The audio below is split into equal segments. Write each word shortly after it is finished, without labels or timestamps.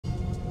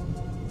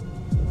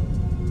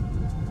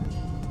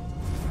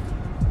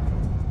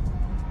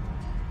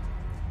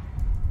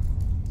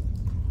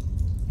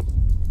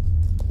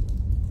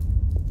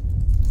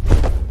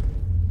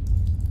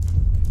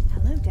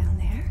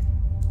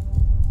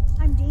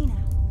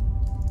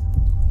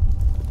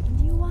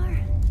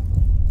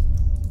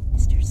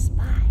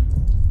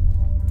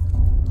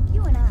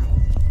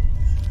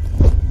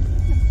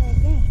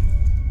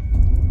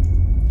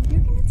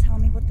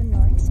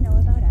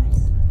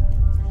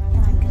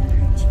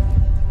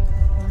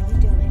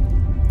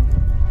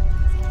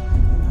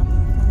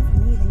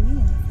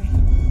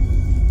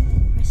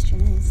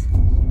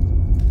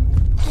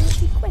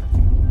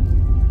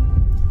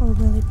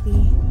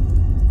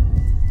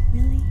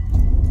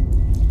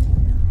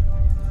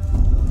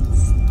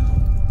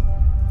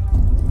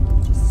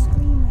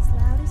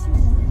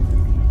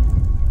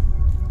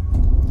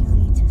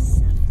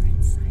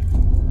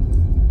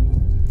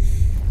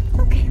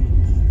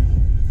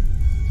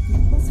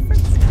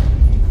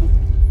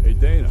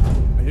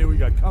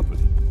got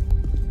company.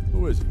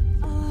 Who is he?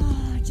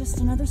 Just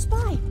another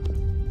spy.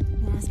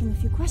 Gonna ask him a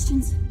few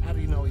questions. How do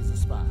you know he's a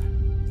spy?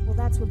 Well,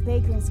 that's what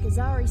Baker and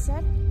Scazzari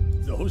said.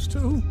 Those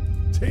two?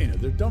 Dana,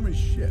 they're dumb as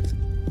shit.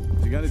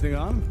 You got anything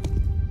on him?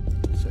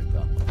 Say,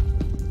 pal.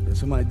 Got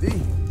some ID?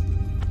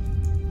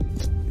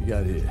 You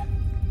got here?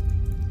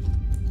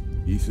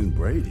 Ethan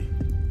Brady.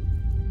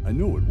 I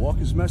knew it.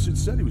 Walker's message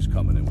said he was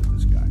coming in with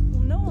this guy.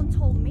 Well, no one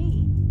told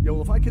me. Yeah,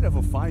 well, if I could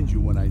ever find you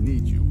when I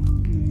need you.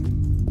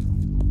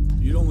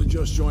 You'd only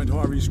just joined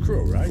Harvey's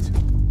crew, right?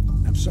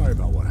 I'm sorry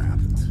about what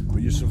happened,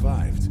 but you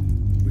survived.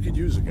 We could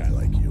use a guy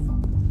like you.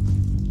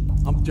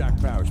 I'm Jack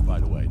Parrish, by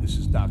the way. This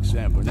is Doc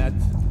Sam Burnett,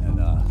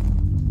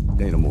 and,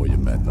 Dana Moore you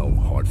met. No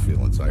hard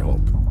feelings, I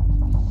hope.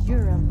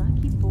 You're a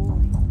lucky boy.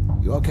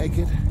 You okay,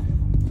 kid?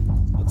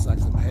 Looks like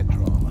some head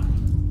trauma.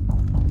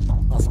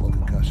 Possible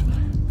concussion.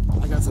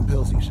 I got some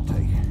pills you should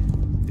take.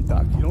 Hey,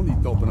 Doc, you don't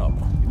need to open up.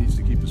 He needs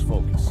to keep his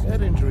focus.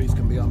 Head injuries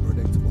can be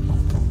unpredictable.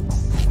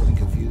 Feeling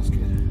confused,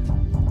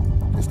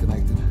 kid?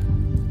 Disconnected?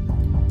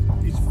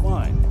 He's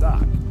fine,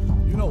 Doc.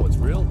 You know what's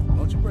real,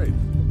 don't you, Brady?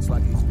 Looks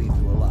like he's been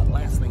through a lot.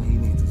 Last thing he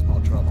needs is more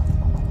trouble.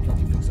 Can't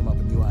you fix him up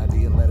a new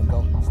ID and let him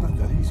go? It's not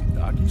that easy,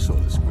 Doc. You saw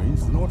the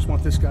screens. The Norks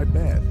want this guy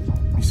bad.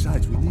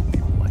 Besides, we need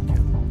people like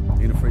him.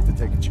 Ain't afraid to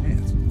take a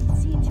chance.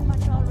 Seen too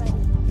much already.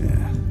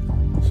 Yeah.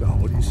 So,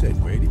 what do you say,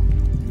 Brady?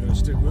 You gonna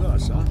stick with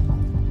us, huh?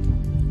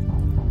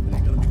 It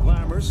ain't gonna be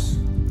glamorous.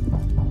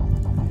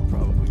 You're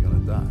probably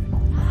gonna die.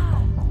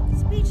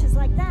 Speeches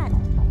like that.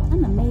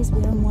 I'm amazed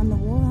we haven't won the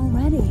war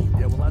already.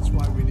 Yeah, well, that's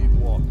why we need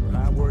Walker.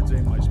 Huh? Words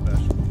ain't my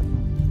specialty.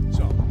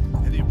 So,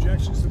 any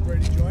objections to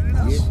Brady joining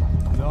us?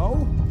 Yeah.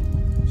 No?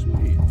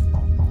 Sweet.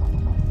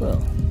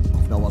 Well,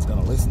 if no one's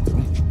gonna listen to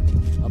me,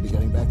 I'll be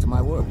getting back to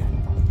my work.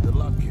 Good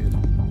luck, kid.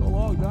 So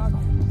long, Doc.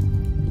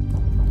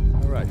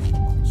 All right.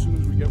 As soon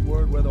as we get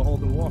word where they're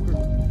holding Walker,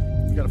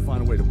 we gotta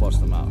find a way to bust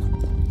them out.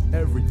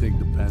 Everything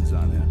depends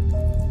on him.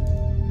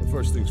 But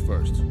first things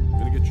first. We're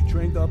gonna get you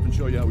trained up and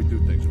show you how we do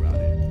things around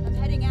here. I'm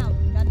heading out.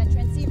 Got that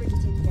transceiver to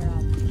take care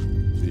of.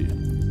 See ya.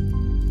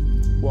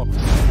 Walker.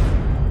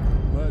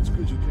 Well, it's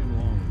good you came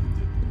along when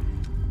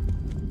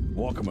you did.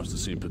 Walker must have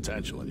seen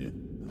potential in you.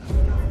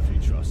 If he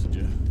trusted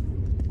you.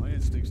 My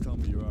instincts tell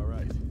me you're all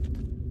right.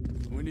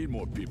 We need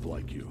more people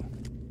like you.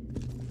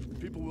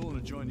 People willing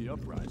to join the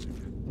uprising.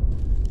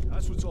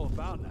 That's what it's all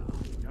about now.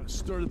 Gotta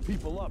stir the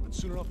people up, and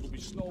soon enough we'll be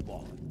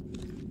snowballing.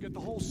 Get the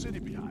whole city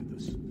behind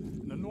us,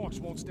 and the Norks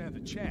won't stand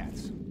a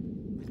chance.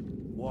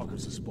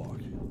 Walker's the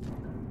spark.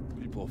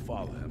 People will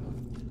follow him.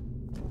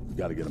 We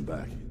gotta get him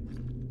back.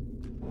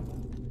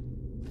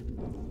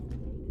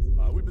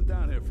 We've been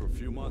down here for a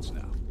few months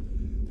now.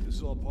 This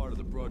is all part of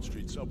the Broad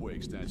Street subway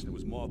extension. It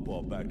was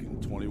mothballed back in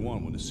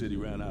 21 when the city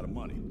ran out of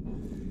money.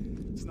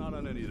 It's not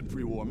on any of the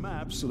pre-war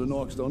maps, so the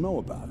Norks don't know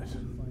about it.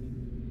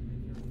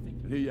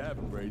 And here you have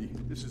it, Brady.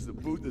 This is the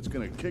boot that's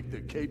gonna kick the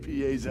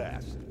KPA's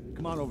ass.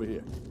 Come on over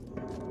here.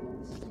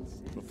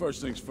 But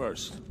first things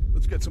first,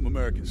 let's get some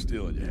American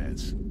steel in your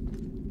hands.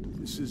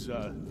 This is,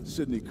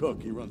 Sidney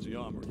Cook. He runs the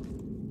armory.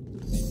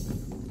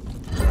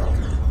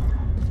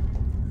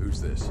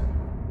 Who's this?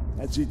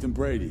 That's Ethan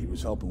Brady. He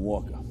was helping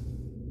Walker.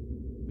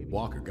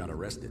 Walker got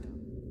arrested.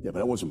 Yeah, but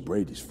that wasn't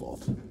Brady's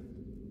fault.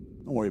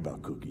 Don't worry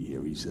about Cookie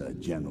here. He's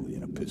generally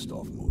in a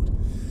pissed-off mood.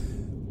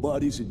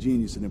 But he's a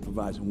genius at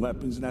improvising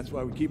weapons, and that's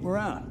why we keep him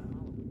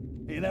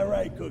around. Ain't that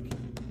right, Cookie?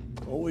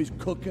 Always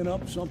cooking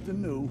up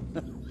something new.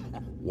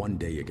 One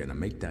day you're gonna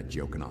make that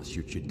joke and I'll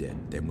shoot you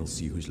dead. Then we'll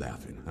see who's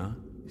laughing, huh?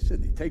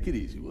 Sidney, take it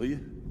easy, will you?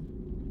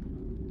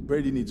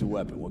 Brady needs a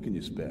weapon. What can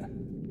you spare?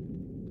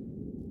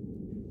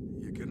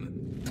 You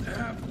can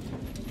have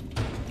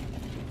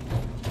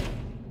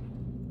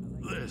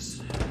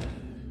this.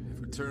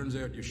 If it turns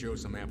out you show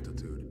some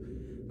aptitude,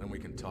 then we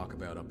can talk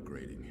about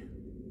upgrading.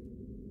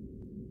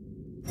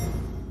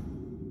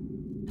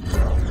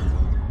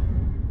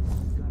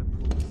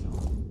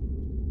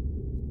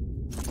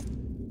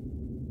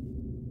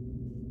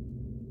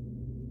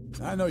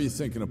 I know you're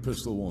thinking a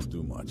pistol won't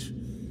do much,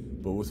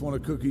 but with one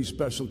of Cookie's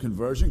special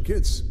conversion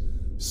kits,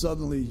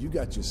 suddenly you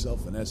got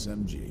yourself an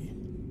SMG.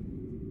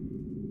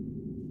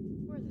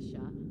 Worth a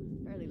shot.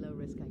 Fairly low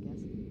risk, I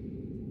guess.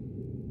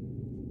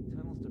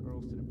 Tunnels to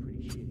Earlston are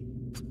pretty shitty.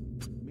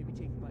 Maybe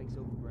take bikes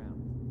over ground.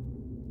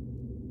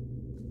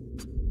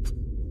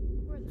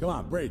 Come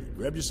on, Brady,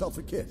 grab yourself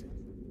a kit.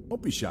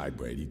 Don't be shy,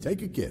 Brady.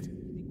 Take a kit. Think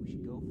we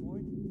should go for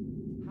it?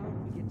 How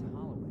would we get to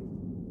Holloway?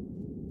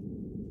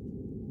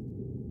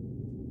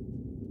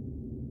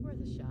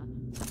 Worth a shot.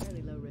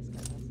 Fairly low risk, I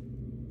guess.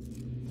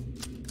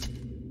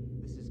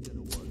 This is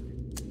gonna work.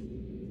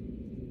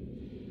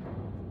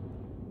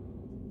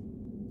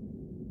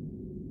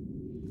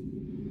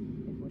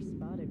 If we're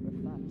spotted, we're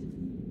fucked.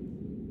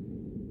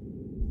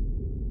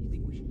 You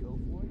think we should go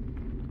for it?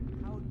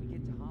 How would we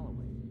get to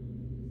Holloway?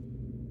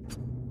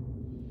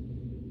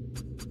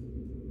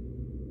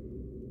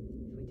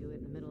 If we do it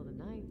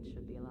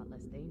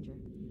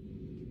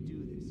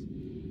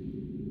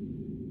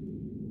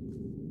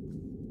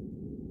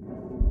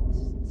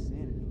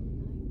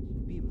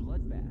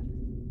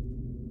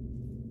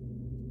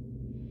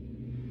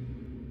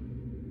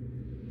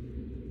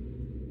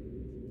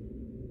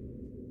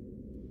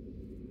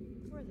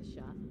worth a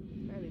shot.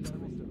 Fairly low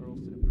Tunnels risk. to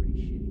Earlston are pretty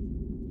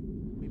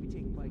shitty. Maybe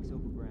take bikes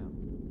over ground.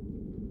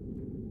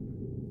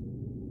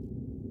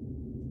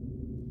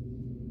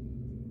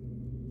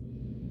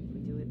 We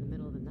do it in the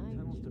middle of the night.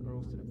 Tunnels to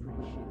Earlston are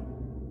pretty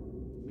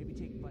shitty. Maybe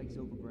take bikes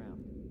over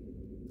ground.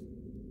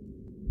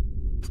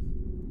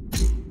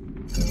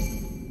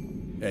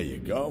 There you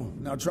go.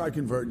 Now try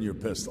converting your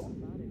pistol.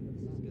 This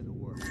is gonna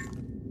work.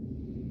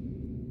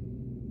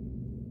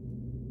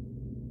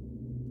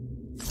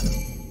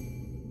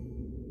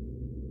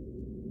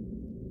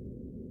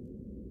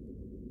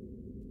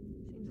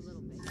 Seems a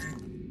little big.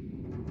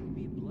 Could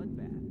be a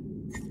bloodbath.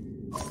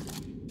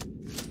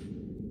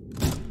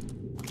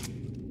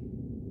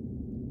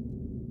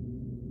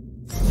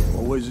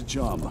 Always a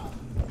charmer.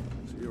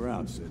 See you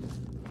around, Sid.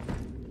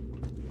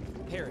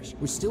 Parrish,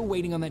 we're still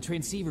waiting on that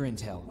transceiver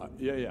intel.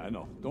 Yeah, I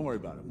know. Don't worry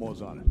about it.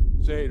 Moore's on it.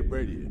 Say hey to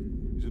Brady here.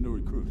 He's a new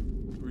recruit.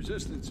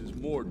 Resistance is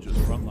more than just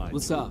frontline.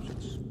 What's up?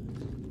 troops.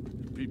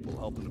 It's people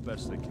helping the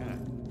best they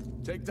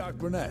can. Take Doc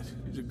Burnett.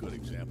 He's a good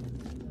example.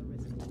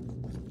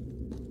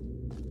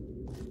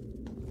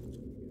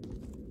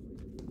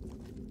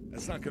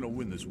 That's not going to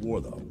win this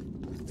war, though.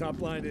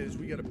 Top line is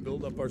we got to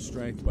build up our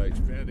strength by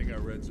expanding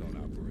our red zone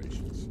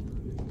operations.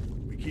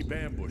 We keep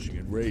ambushing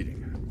and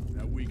raiding.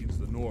 That weakens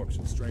the Norks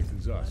and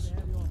strengthens us.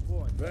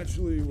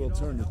 Eventually, we'll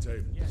turn the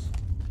tables.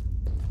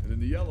 And in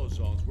the yellow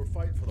zones, we're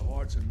fighting for the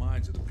hearts and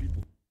minds of the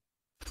people.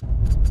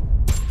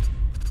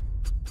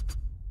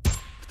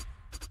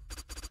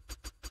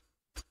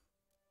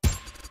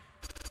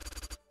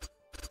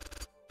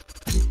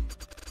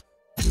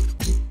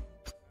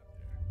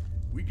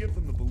 We give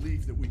them the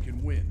belief that we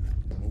can win.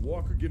 When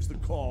Walker gives the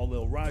call,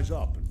 they'll rise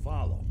up and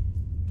follow.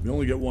 We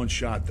only get one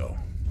shot, though.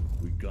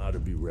 We gotta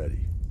be ready.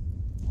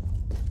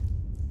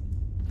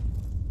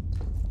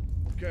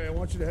 Okay, I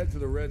want you to head to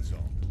the red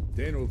zone.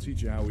 Dana will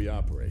teach you how we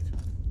operate.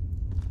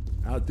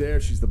 Out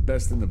there, she's the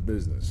best in the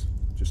business.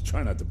 Just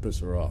try not to piss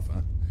her off,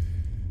 huh?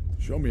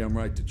 Show me I'm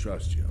right to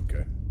trust you,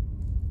 okay?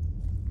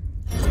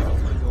 You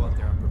don't want to go up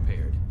there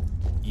unprepared.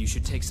 You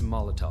should take some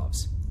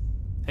Molotovs.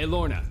 Hey,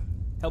 Lorna,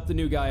 help the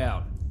new guy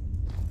out.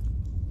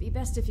 Be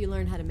best if you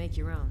learn how to make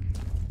your own.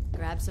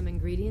 Grab some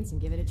ingredients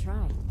and give it a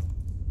try.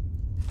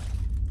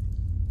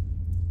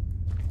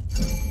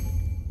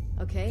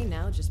 Okay,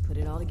 now just put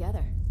it all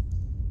together.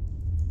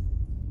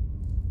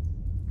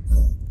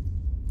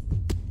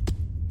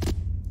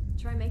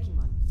 Try making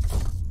one.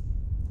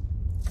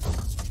 There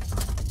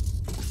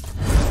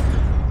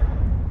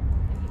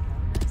you go,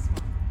 nice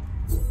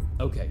one.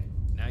 Okay,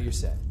 now you're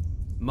set.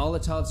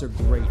 Molotovs are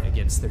great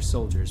against their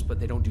soldiers,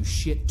 but they don't do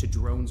shit to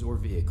drones or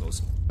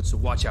vehicles, so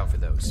watch out for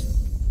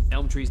those.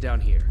 Elm tree's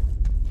down here.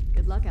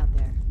 Good luck out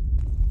there.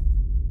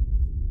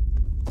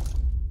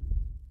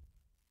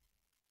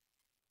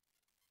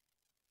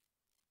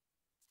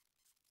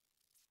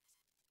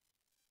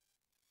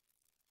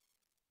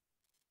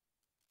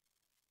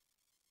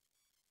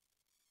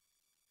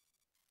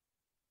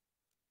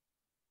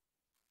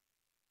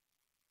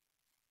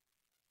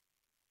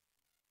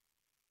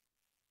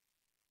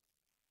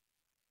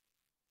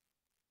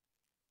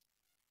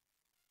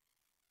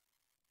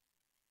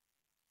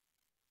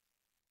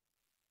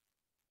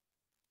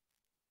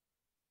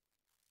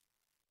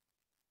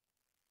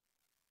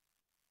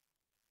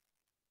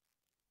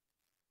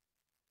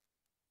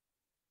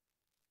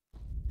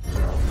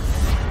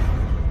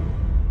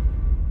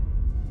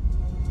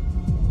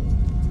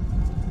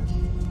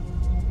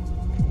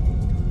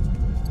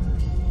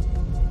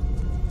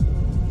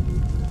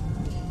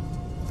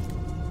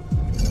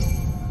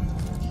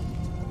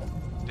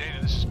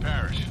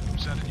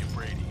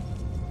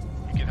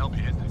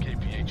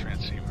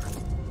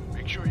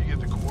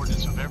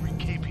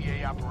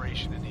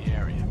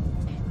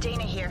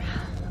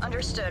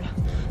 Understood.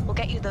 We'll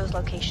get you those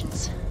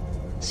locations.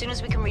 As soon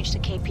as we can reach the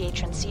KPA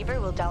transceiver,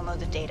 we'll download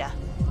the data.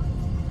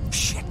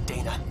 Shit,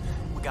 Dana.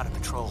 We got a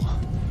patrol.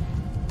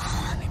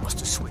 They must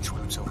have switched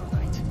routes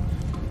overnight.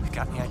 You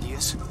got any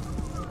ideas?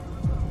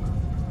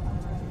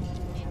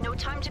 No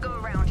time to go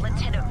around. Let's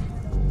hit them.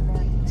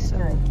 So...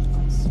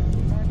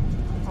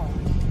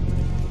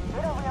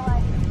 We don't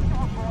realize you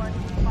were born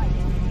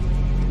fighting.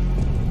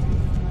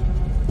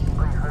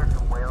 We heard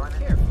some wailing.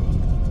 Careful.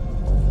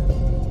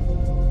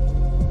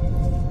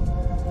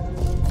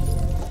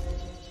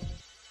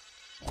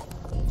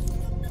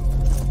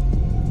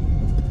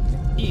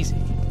 Easy.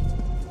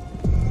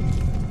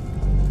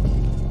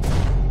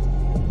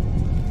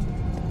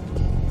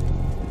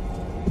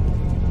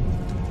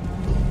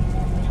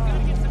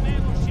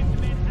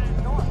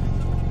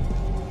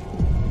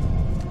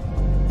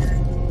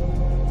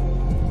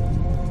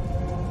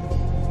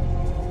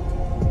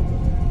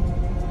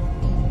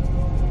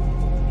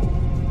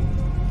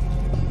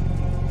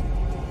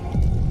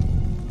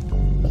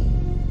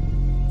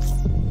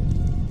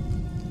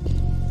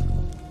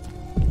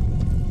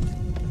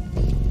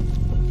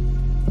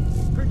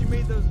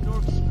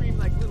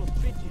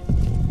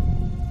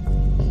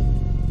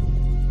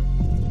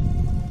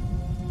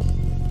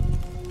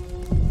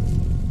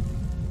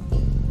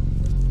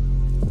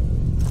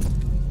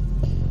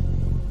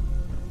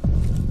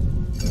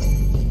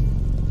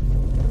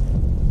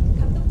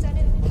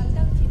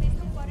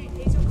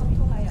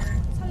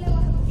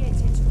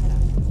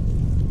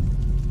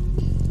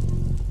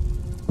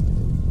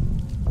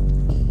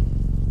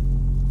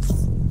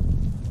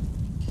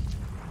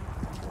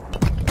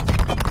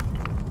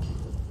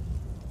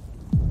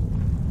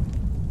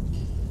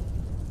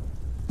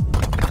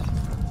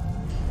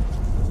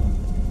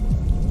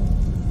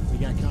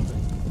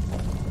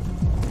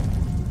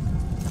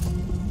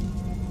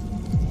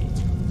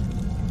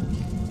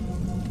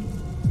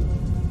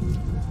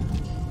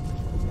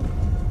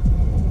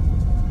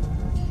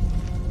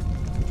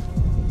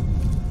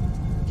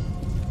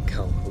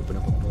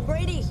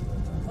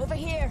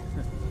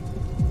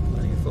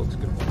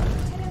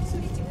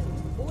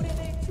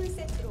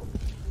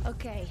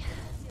 Okay.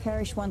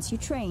 Parrish wants you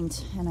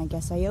trained, and I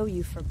guess I owe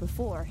you for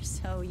before,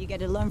 so you get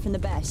to learn from the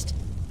best.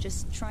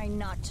 Just try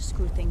not to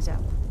screw things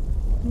up.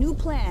 New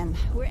plan.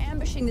 We're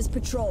ambushing this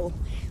patrol.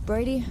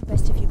 Brady,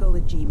 best if you go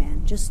with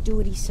G-Man. Just do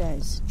what he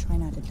says. Try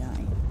not to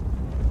die.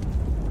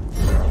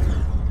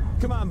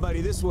 Come on,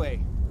 buddy, this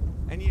way.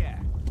 And yeah,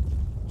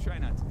 try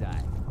not to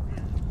die.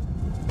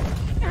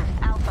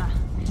 Alpha,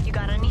 you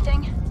got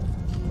anything?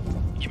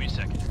 Give me a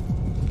second.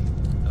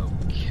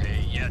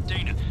 Okay, yeah,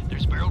 Dana,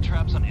 there's barrel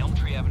traps on Elm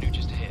Tree Avenue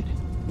just ahead.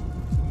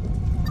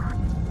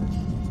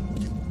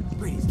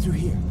 Brady, through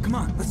here. Come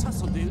on, let's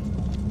hustle, dude.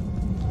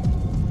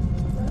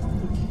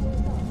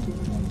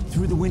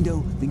 Through the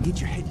window, then get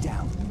your head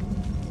down.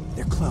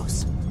 They're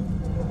close.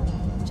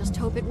 Just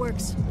hope it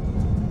works.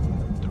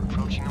 They're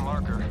approaching the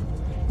marker.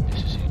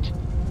 This is it.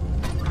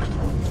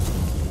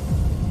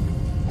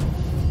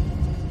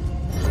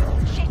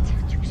 Shit,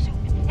 too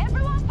soon.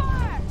 Everyone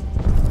fire!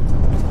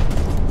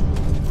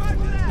 Fire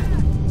for that!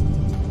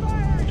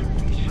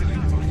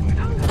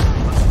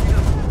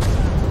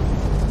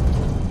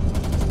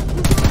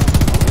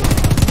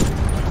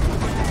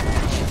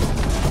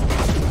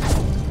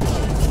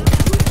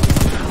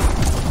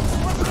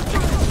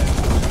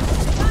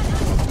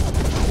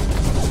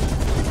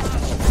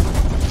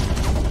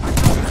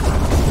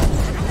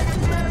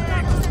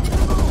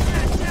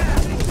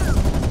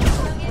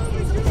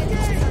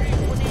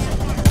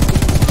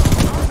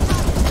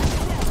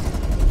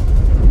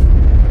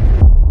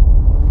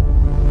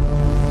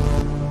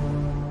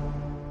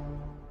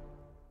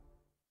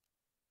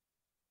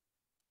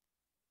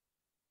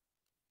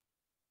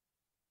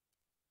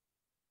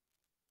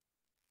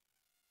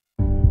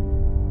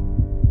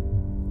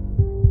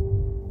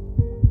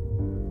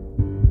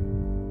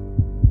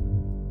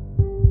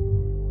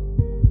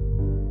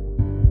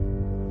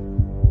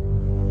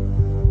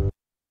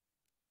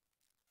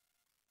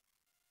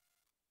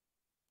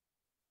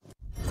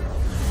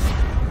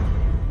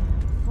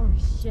 Holy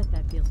shit,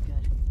 that feels good.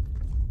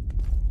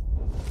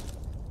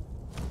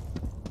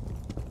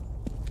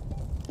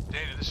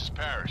 Dana, this is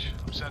Parrish.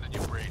 I'm sending you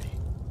Brady.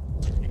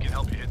 He can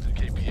help you hit the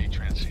KPA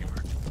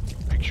transceiver.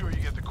 Make sure you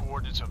get the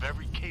coordinates of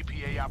every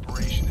KPA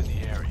operation in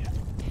the area.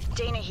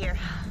 Dana here.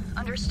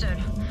 Understood.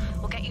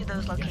 We'll get you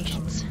those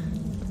locations.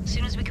 As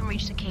soon as we can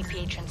reach the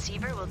KPA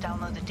transceiver, we'll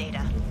download the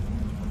data.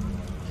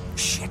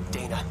 Shit,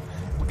 Dana.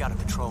 We got a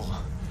patrol.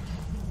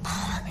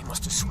 They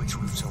must have switched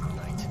routes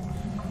overnight.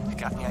 You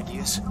got any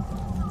ideas?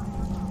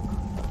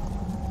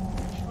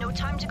 No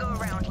time to go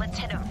around. Let's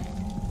hit them.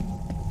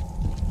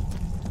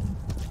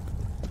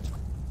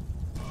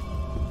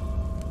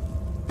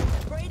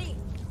 Brady,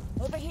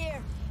 over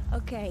here.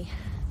 Okay.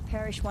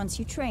 Parrish wants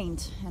you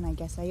trained, and I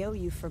guess I owe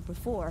you for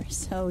before,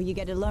 so you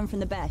get to learn from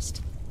the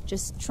best.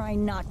 Just try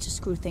not to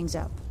screw things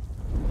up.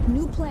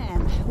 New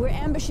plan. We're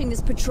ambushing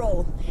this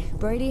patrol.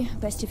 Brady,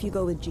 best if you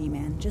go with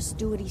G-Man. Just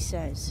do what he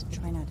says.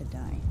 Try not to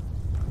die.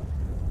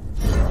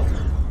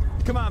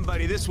 Come on,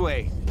 buddy, this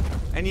way.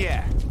 And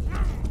yeah,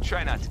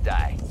 try not to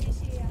die.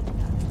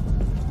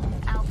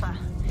 Alpha,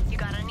 you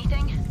got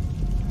anything?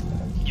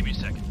 Give me a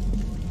second.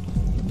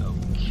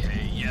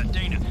 Okay, yeah,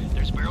 Dana,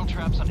 there's barrel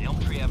traps on Elm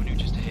Tree Avenue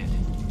just ahead.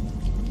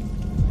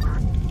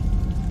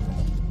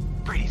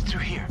 Brady's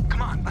through here.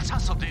 Come on, let's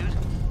hustle, dude.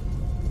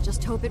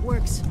 Just hope it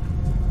works.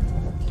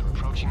 They're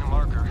approaching the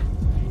marker.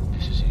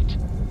 This is it.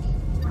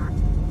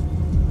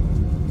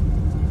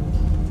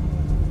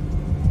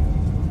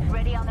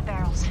 Ready on the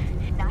barrels.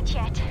 Not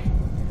yet.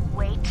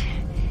 Wait.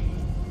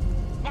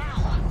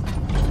 Now!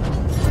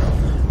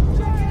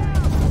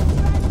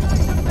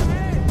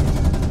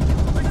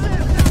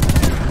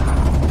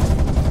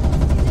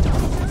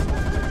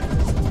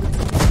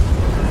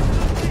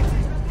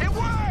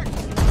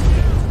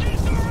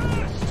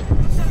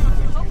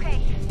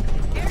 Okay.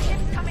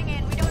 Airships coming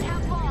in. We don't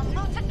have long.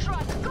 Loads of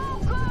trucks. Go,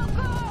 go,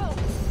 go!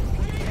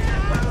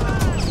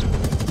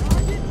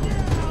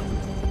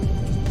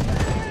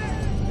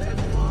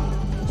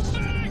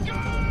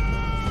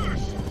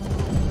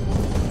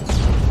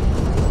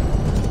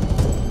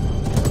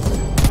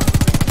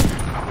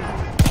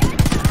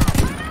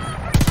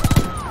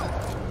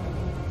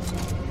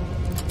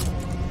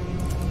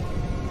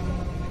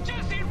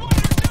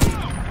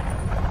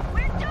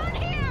 We're done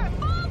here!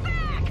 Fall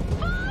back!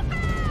 Fall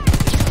back!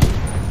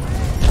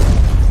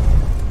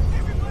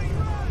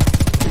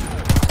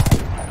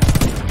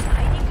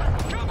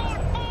 Come on,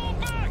 fall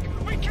back!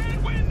 We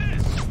can't win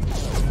this!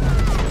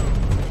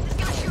 This has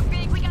got too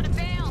big. We gotta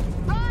bail.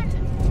 Run!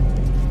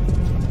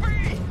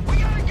 Brady, we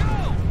gotta go!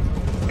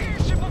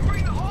 Airship will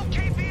bring the whole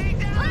KPA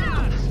down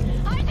on us!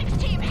 Isaac's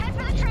team, head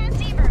for the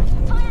transceiver.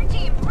 Fire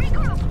team,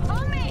 regroup.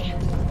 On me.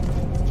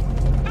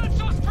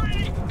 That's us,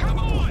 Brady! Come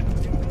on!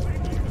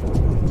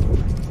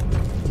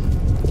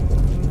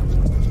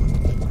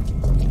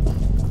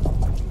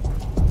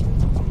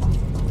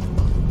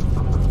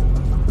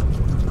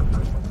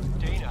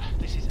 Dana,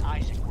 this is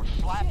Isaac. We're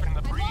flapping in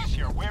the breeze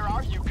here. Where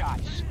are you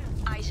guys?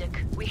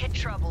 Isaac, we hit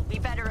trouble. Be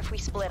better if we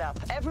split up.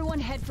 Everyone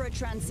head for a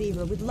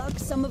transceiver. With luck,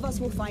 some of us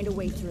will find a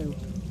way through.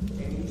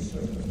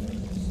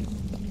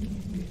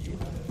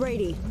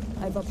 Brady,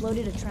 I've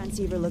uploaded a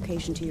transceiver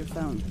location to your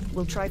phone.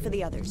 We'll try for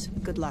the others.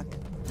 Good luck.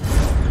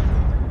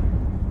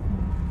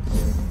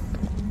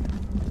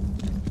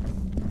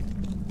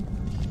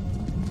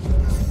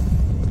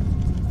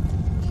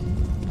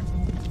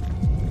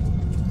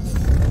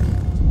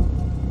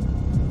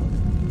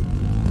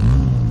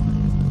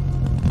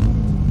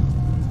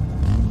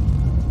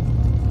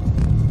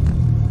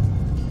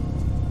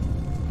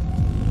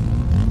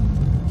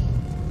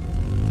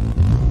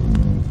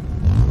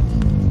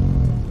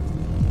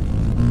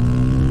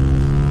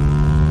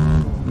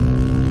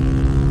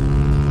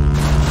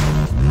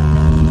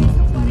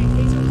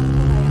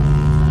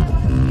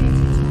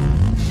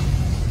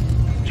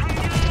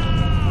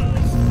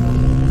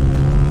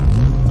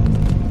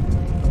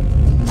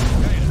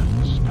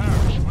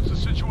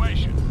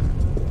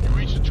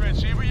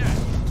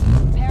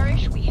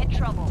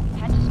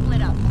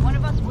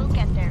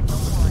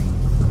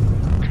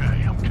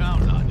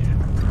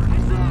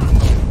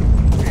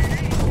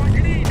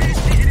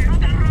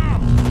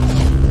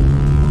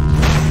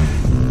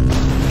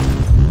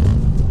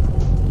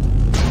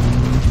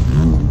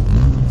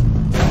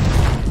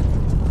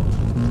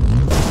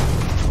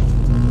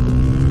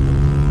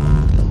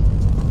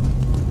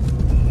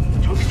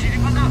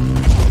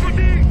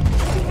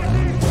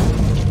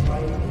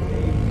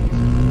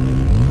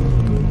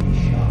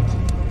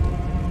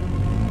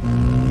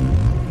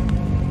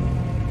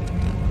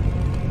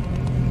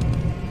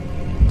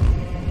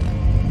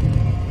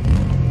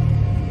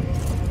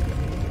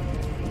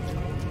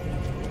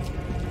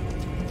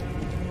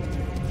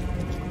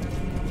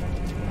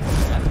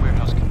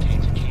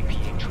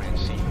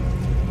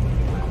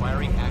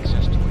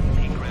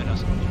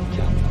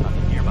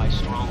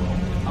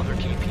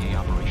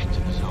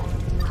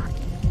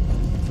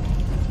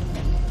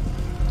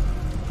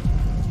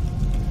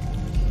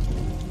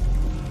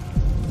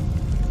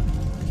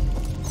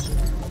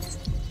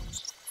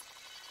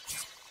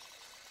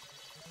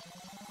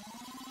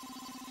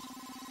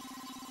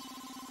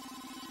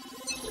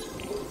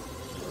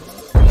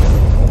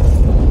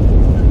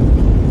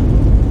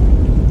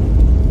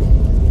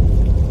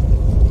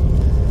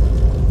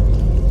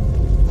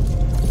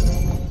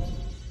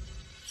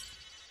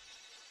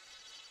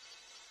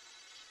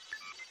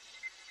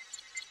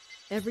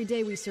 Every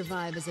day we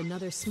survive is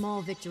another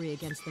small victory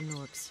against the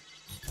Norks.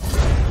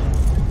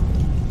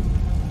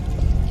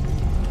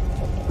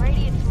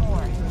 Brady, it's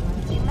more.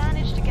 You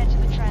managed to get to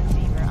the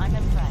transceiver. I'm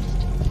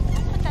impressed.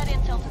 We'll put that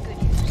intel to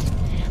good use.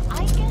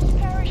 I guess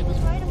Parrish was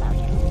right about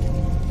you.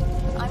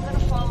 I'm gonna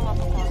follow up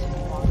a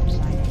possible Walker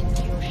site.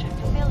 You should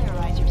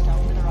familiarize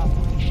yourself with our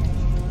operation.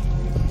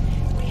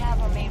 We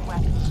have our main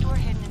weapon store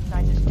hidden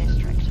inside this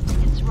district.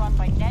 It's run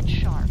by Ned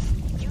Sharp.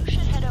 You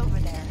should head over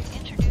there.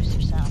 Introduce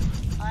yourself.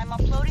 I'm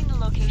uploading the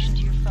location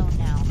to your phone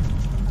now.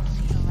 I'll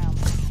see you around.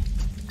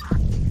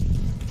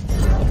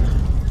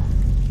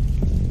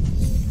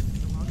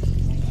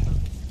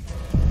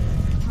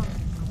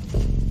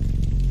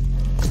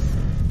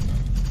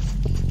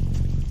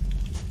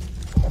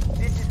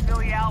 This is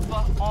Philly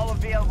Alpha. All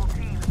available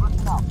teams,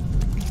 listen up.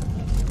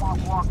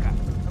 Want Walker.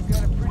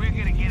 We're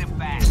gonna get him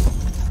back.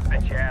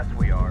 Bet your ass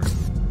we are.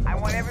 I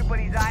want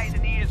everybody's eyes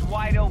and ears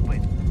wide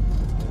open.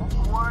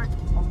 Word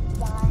and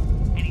sign.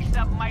 Any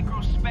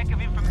sub-micro speck of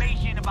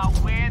information about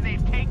where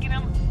they've taken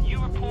him, you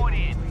report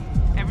in.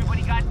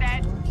 Everybody got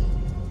that?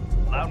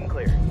 Loud and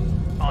clear.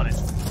 On it.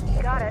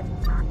 Got it.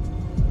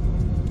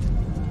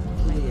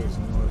 There's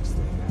Norks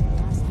there.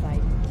 Last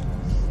fight.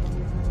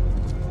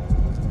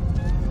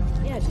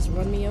 Yeah, just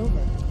run me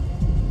over.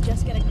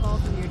 Just get a call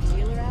from your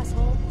dealer,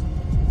 asshole?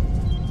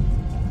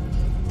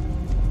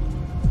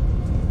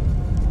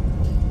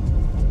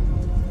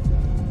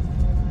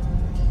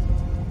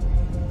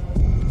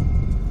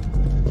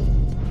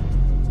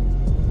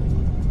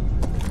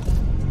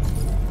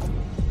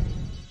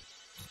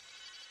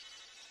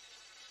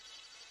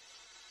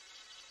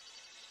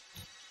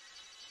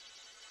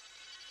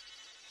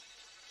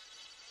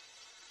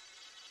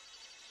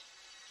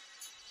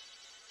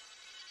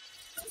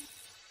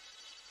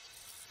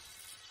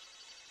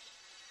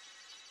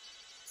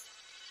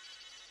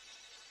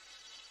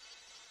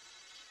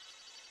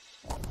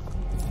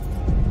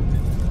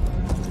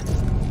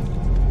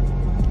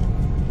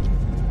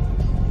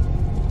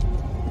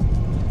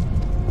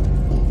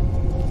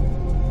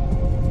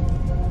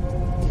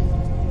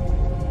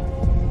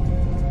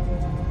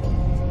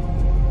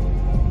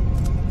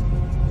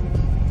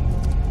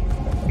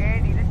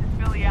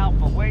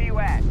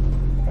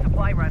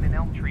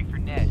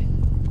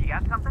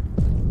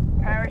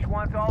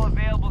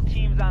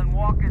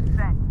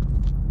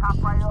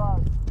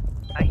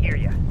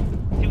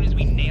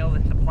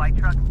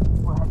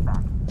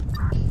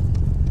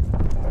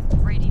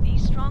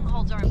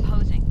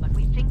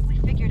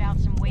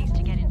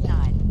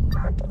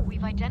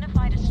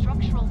 Identified a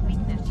structural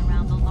weakness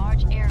around the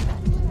large air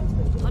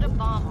vents. Put a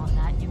bomb on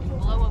that, you can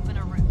blow open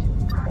a route.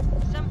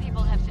 Some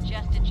people have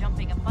suggested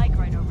jumping a bike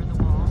right over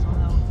the walls,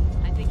 although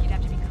I think you'd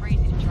have to be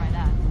crazy to try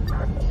that.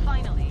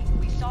 Finally,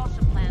 we saw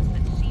some plans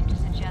that seem to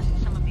suggest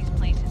some of these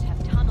places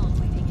have tunnels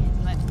leading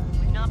in, but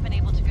we've not been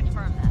able to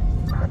confirm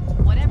that.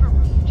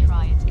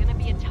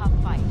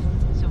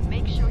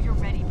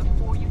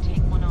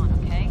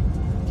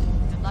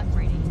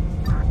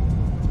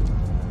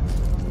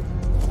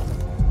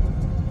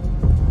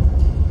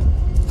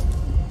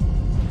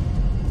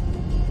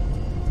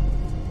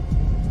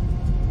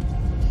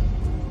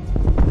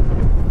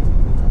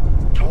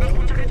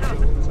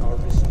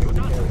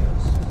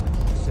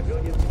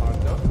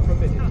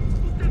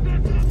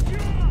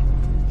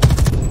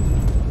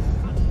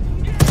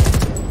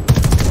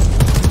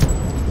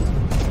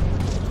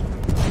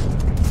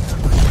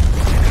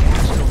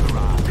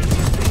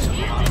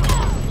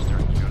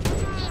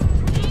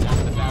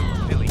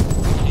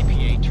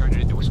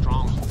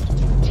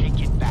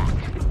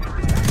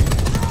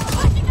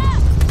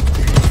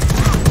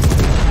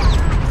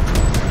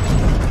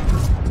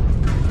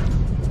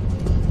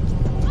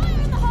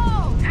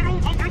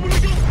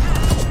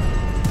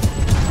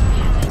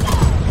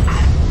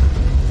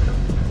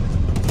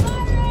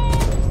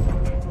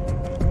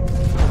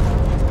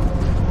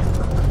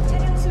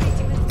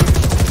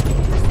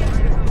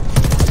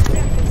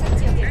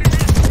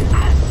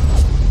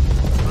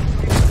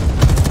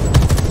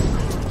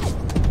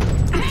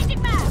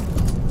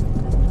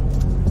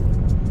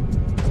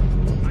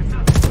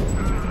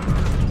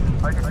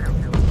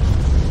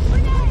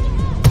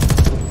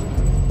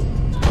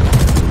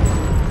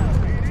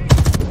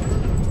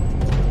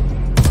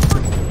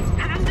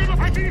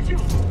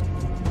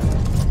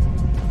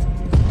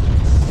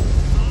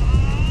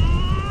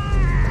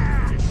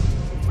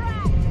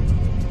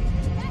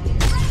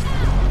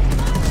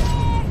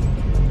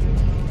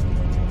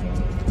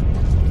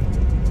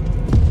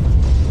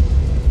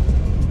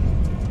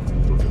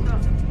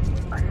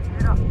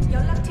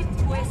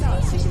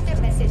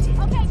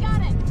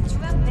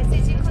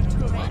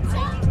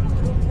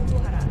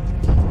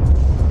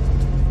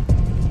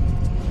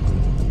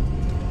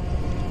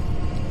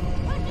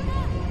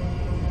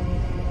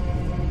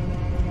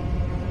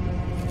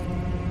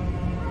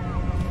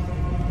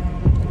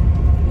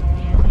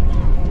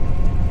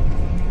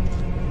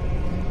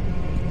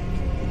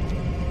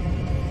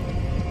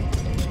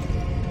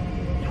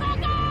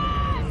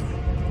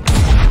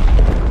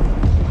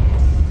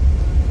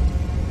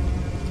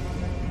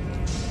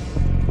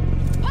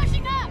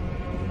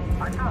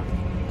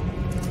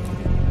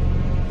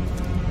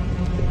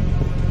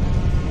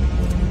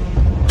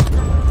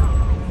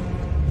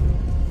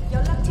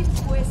 연락팀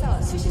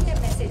 9에서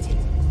수신된 메시지.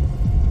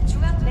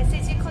 중앙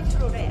메시지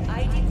컨트롤에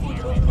아이디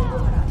코드로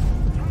보고하라.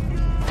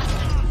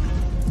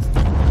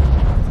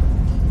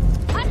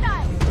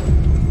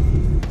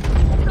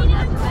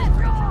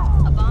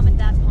 A bomb at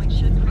that point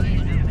should create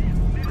an opening.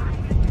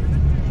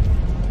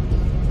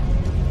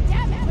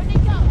 Damn it, where'd they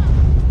go?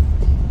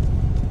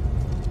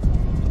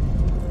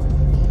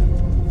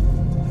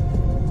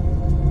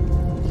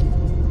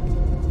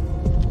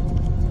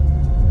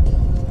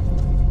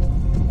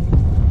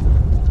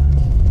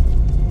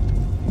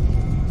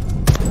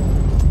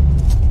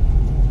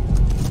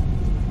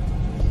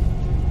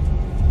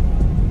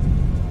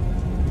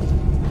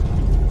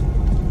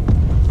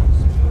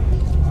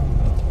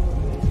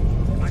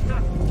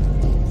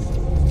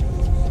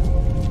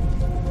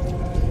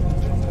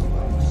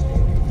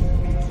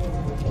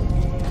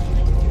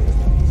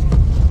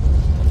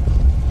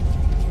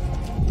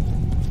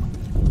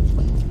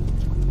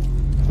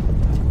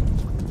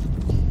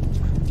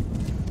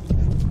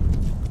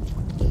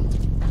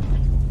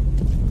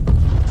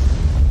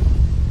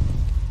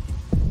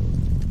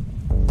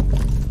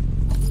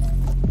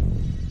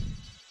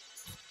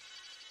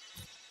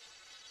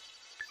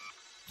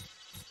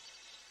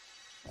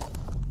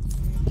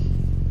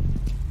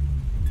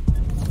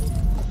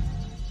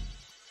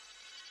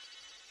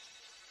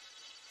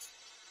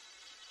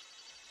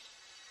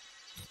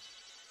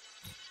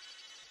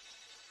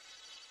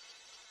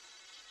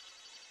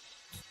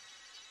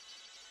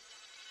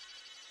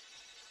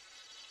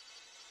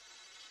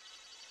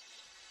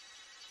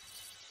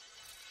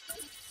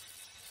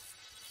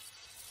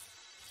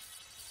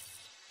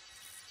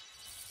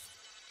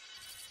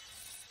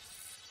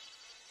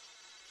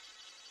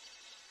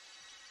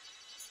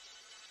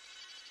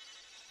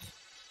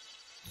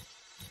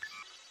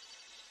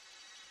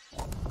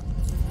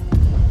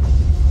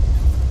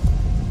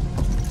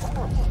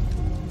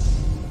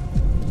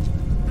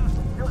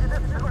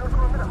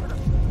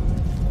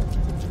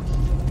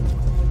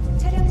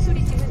 차량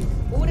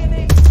수리팀은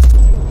 5렘을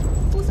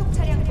후속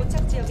차량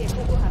도착 지역에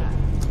보고하라.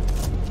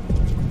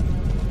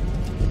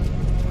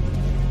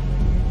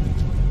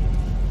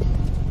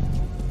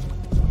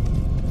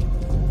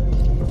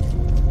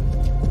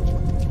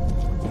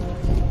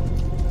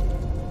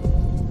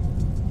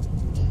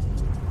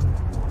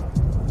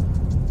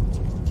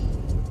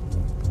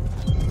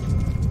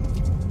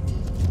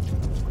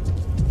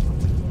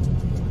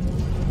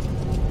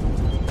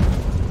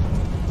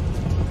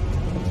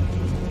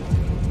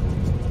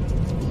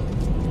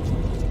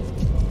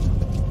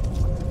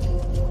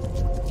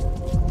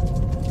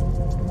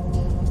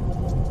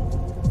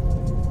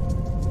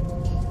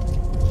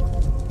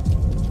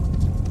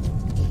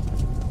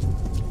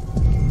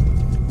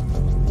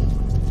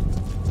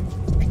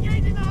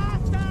 Engaging the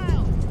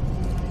hostile!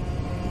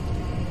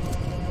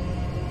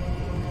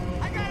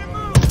 I gotta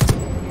move!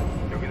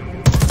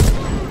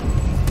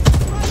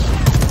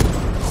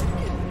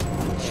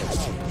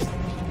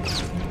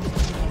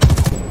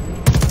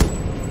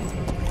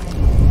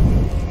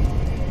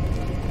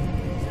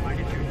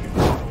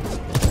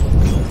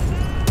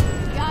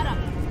 Got him.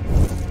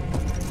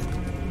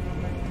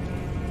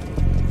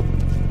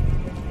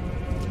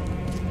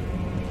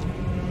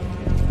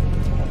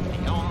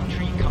 The Elm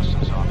Tree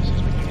Customs Office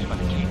has been used by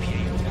the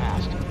KPA in the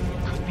past.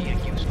 It could be a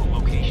useful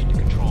location to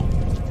control.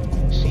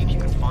 See if you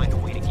can find a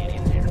way to get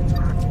in there.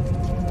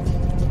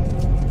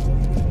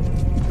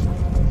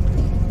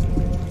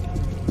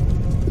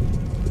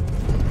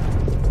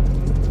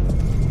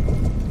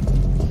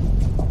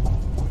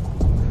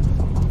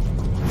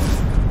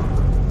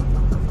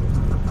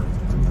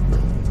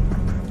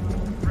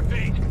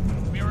 Repeat,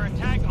 we were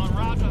attacked en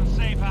route to the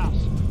safe house.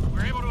 We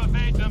were able to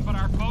evade them, but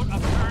our boat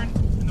upturned,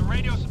 and the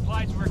radio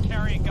supplies we were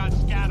carrying got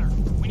scattered.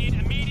 We need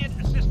immediate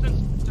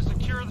assistance to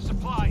secure the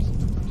supplies.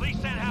 Please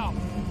send help.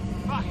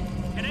 Fuck,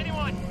 can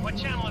anyone... What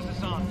channel is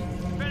this on?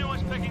 If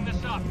anyone's picking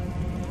this up,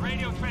 the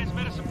radio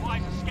transmitter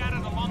supplies are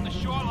scattered along the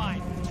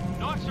shoreline.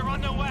 Norks are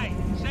on their way.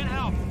 Send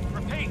help.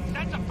 Repeat,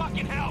 send some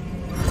fucking help!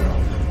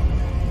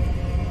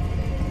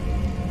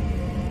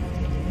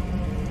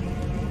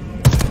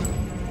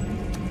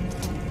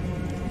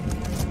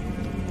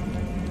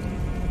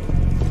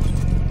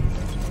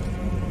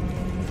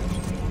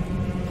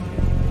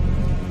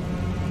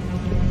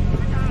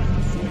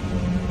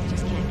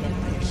 Just can't get a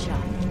better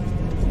shot.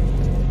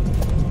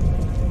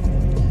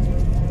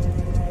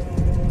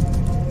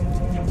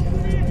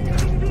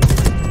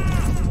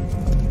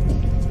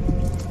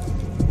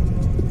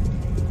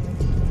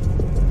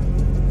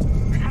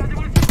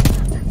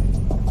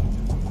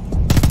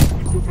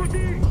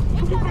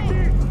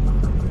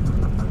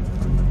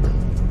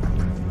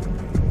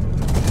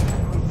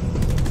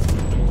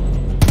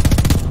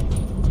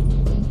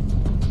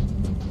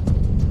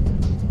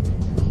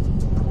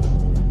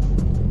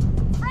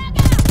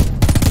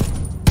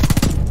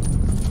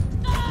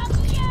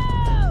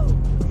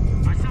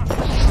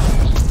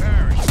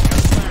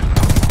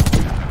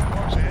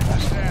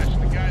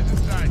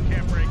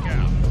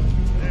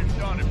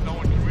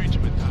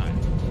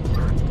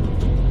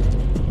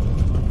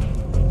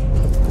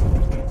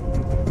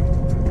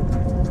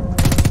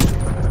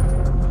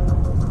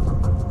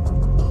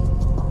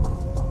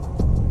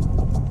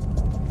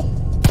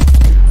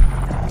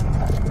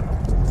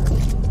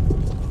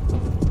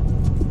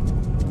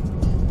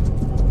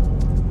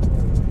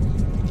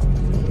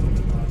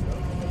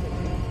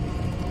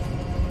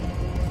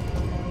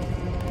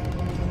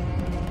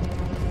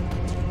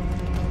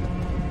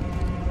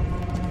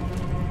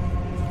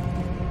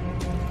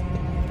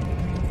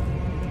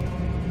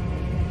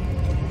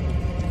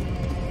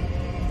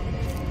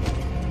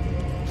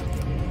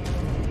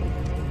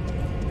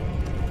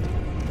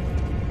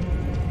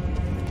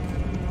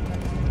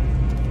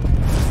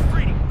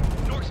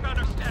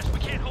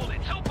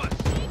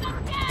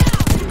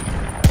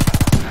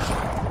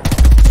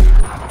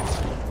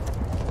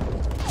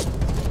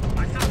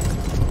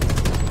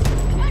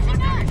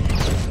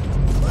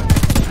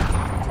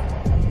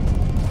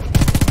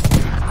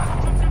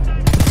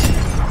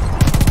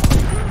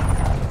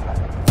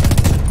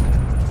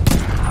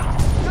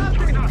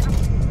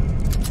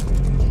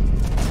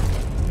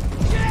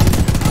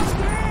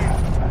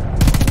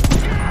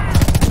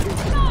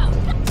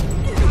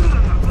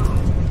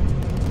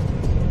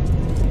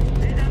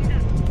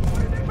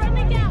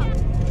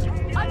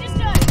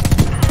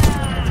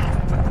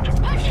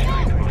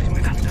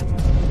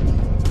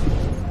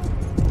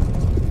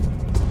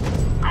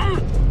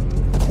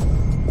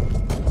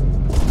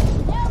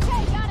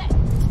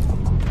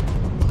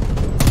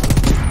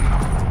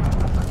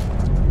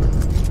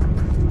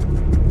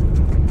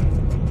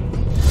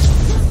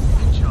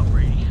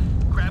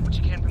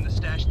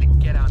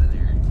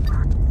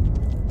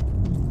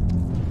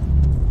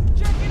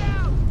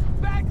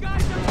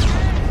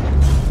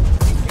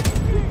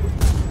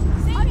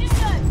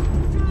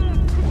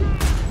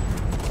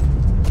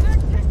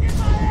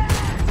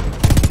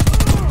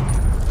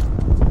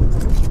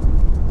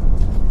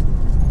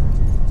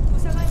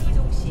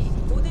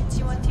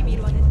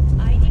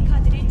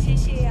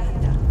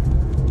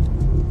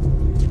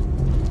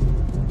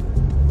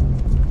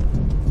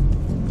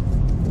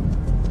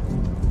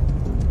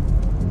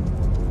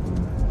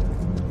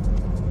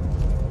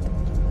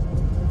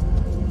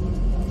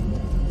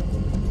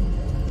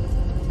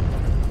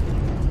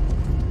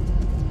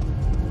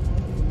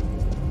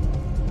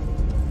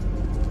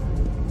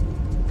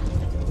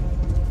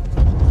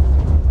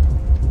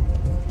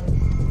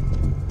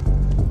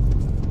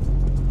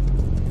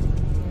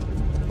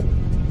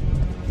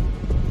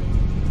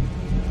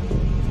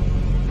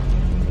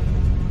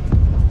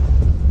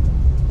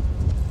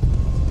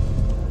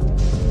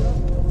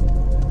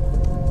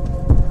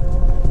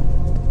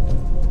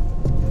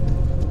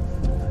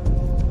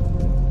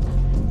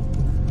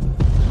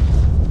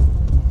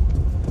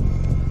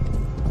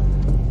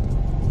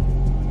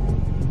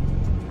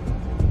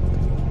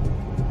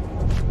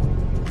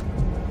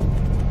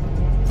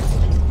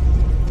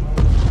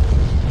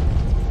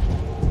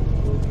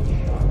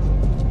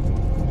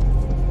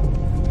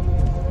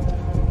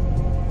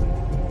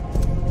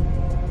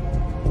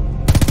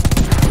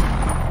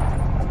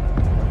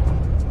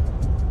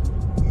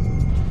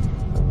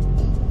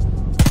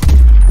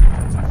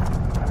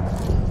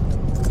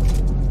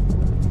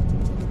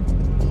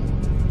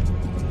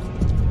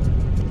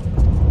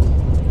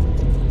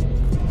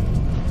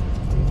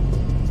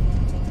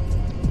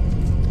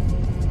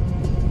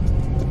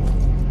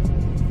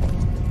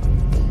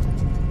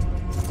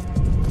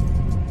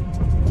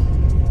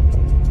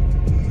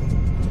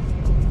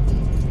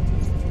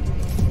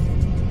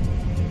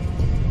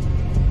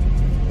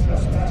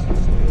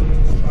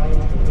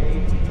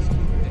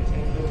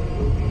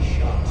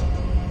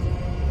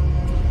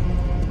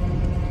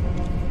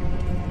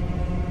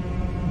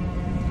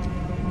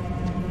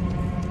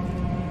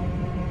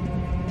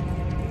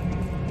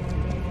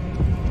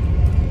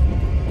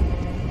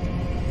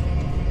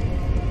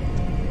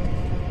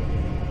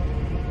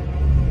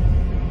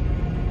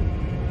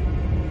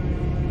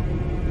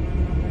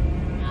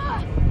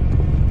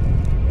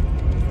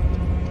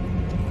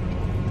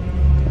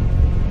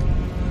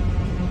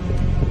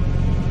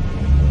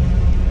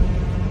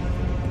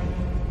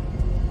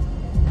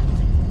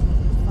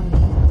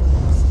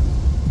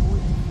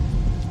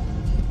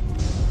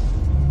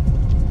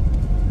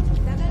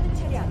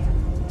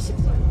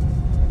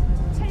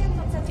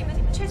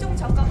 최종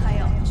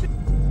점검하여